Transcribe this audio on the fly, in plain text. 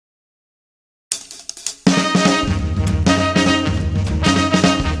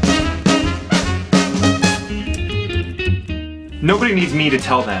Nobody needs me to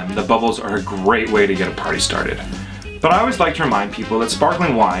tell them that bubbles are a great way to get a party started. But I always like to remind people that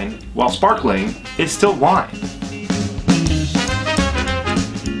sparkling wine, while sparkling, is still wine.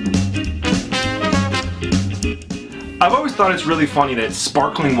 I've always thought it's really funny that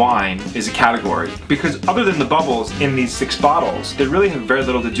sparkling wine is a category, because other than the bubbles in these 6 bottles, they really have very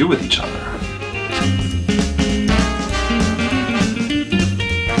little to do with each other.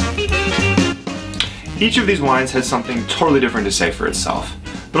 Each of these wines has something totally different to say for itself.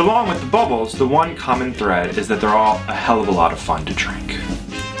 But along with the bubbles, the one common thread is that they're all a hell of a lot of fun to drink.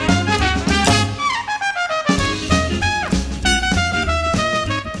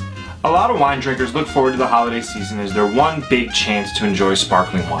 A lot of wine drinkers look forward to the holiday season as their one big chance to enjoy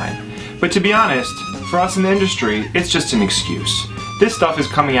sparkling wine. But to be honest, for us in the industry, it's just an excuse. This stuff is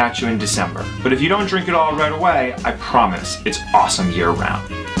coming at you in December, but if you don't drink it all right away, I promise it's awesome year-round.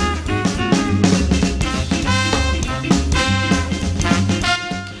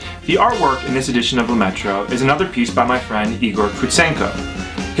 The artwork in this edition of Le Metro is another piece by my friend Igor Kutsenko.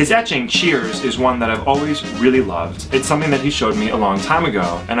 His etching, Cheers, is one that I've always really loved. It's something that he showed me a long time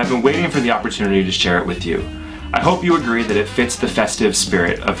ago, and I've been waiting for the opportunity to share it with you. I hope you agree that it fits the festive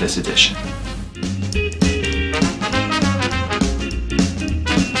spirit of this edition.